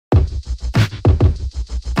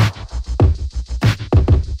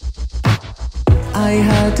I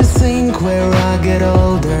had to think where I get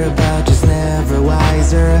older, but just never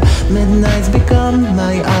wiser. Midnights become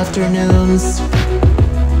my afternoons,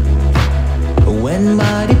 when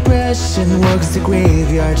my depression works the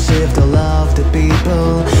graveyard shift. All of the people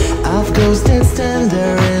I've ghosted stand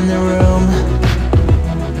there in the room.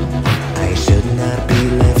 I should not be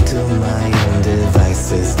left to my own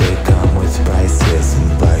devices. They come with prices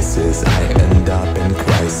and vices. I end up in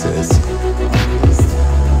crisis.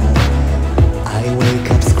 I wake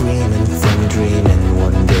up screaming from dreaming.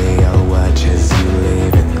 One day I'll watch as you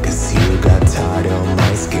leaving, 'cause you got tired of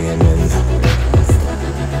my scheming.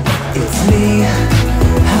 It's me,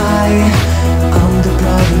 hi, I'm the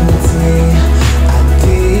problem, it's me. At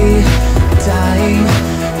the time,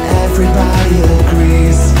 everybody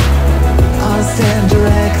agrees. I'll stand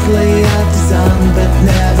directly at the sun, but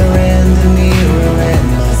never in the mirror. It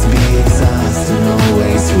must be exhausting,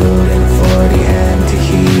 always rooting for the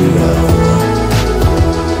anti-hero.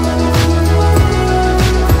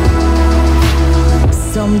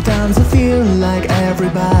 Sometimes I feel like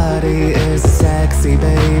everybody is a sexy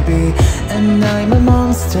baby, and I'm a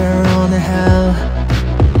monster on a hell.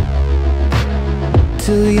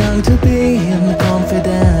 Too young to be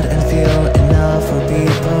confident and feel enough for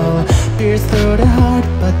people. Pierce through the heart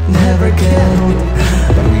but never can.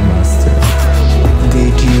 But we must.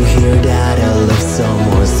 Did you hear that? I love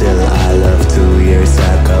someone still I loved 2 years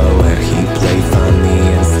ago, when he played funny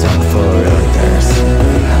and stuck for others.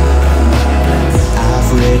 I've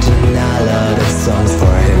written a lot of songs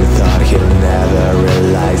for him, thought he'll never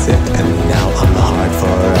realize it, and now I'm hard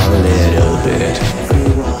for a little bit.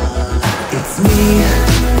 It's me,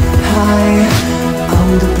 hi,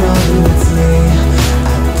 I'm the problem, it's me.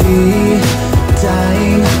 At the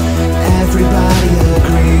time, everybody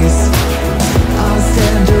agrees. I'll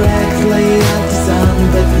stand directly at the sun,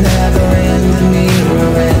 but never in the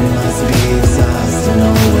mirror. It must be exhausting,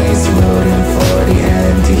 always rooting for the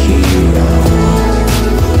anti-hero.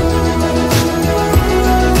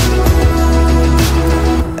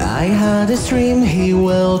 I had a dream he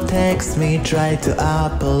will text me, try to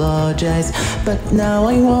apologize, but now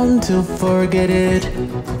I want to forget it.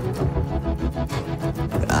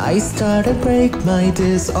 I start to break my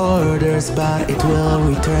disorders, but it will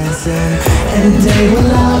return soon, and they were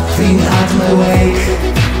laughing at my wake.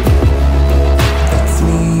 It's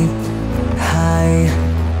me, hi,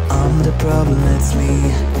 I'm the problem, it's me.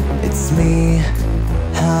 It's me,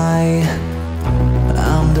 hi,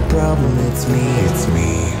 I'm the problem, it's me. It's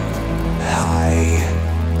me, hi.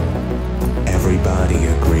 Everybody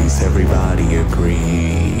agrees, everybody agrees.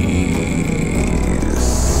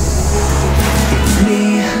 It's me,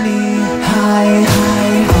 hi,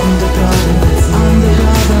 I'm the problem, it's me. I'm the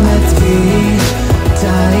problem, it's me.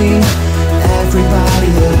 Time,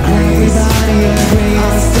 everybody agrees.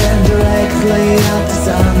 I'll stand directly at the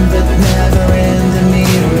sun, but never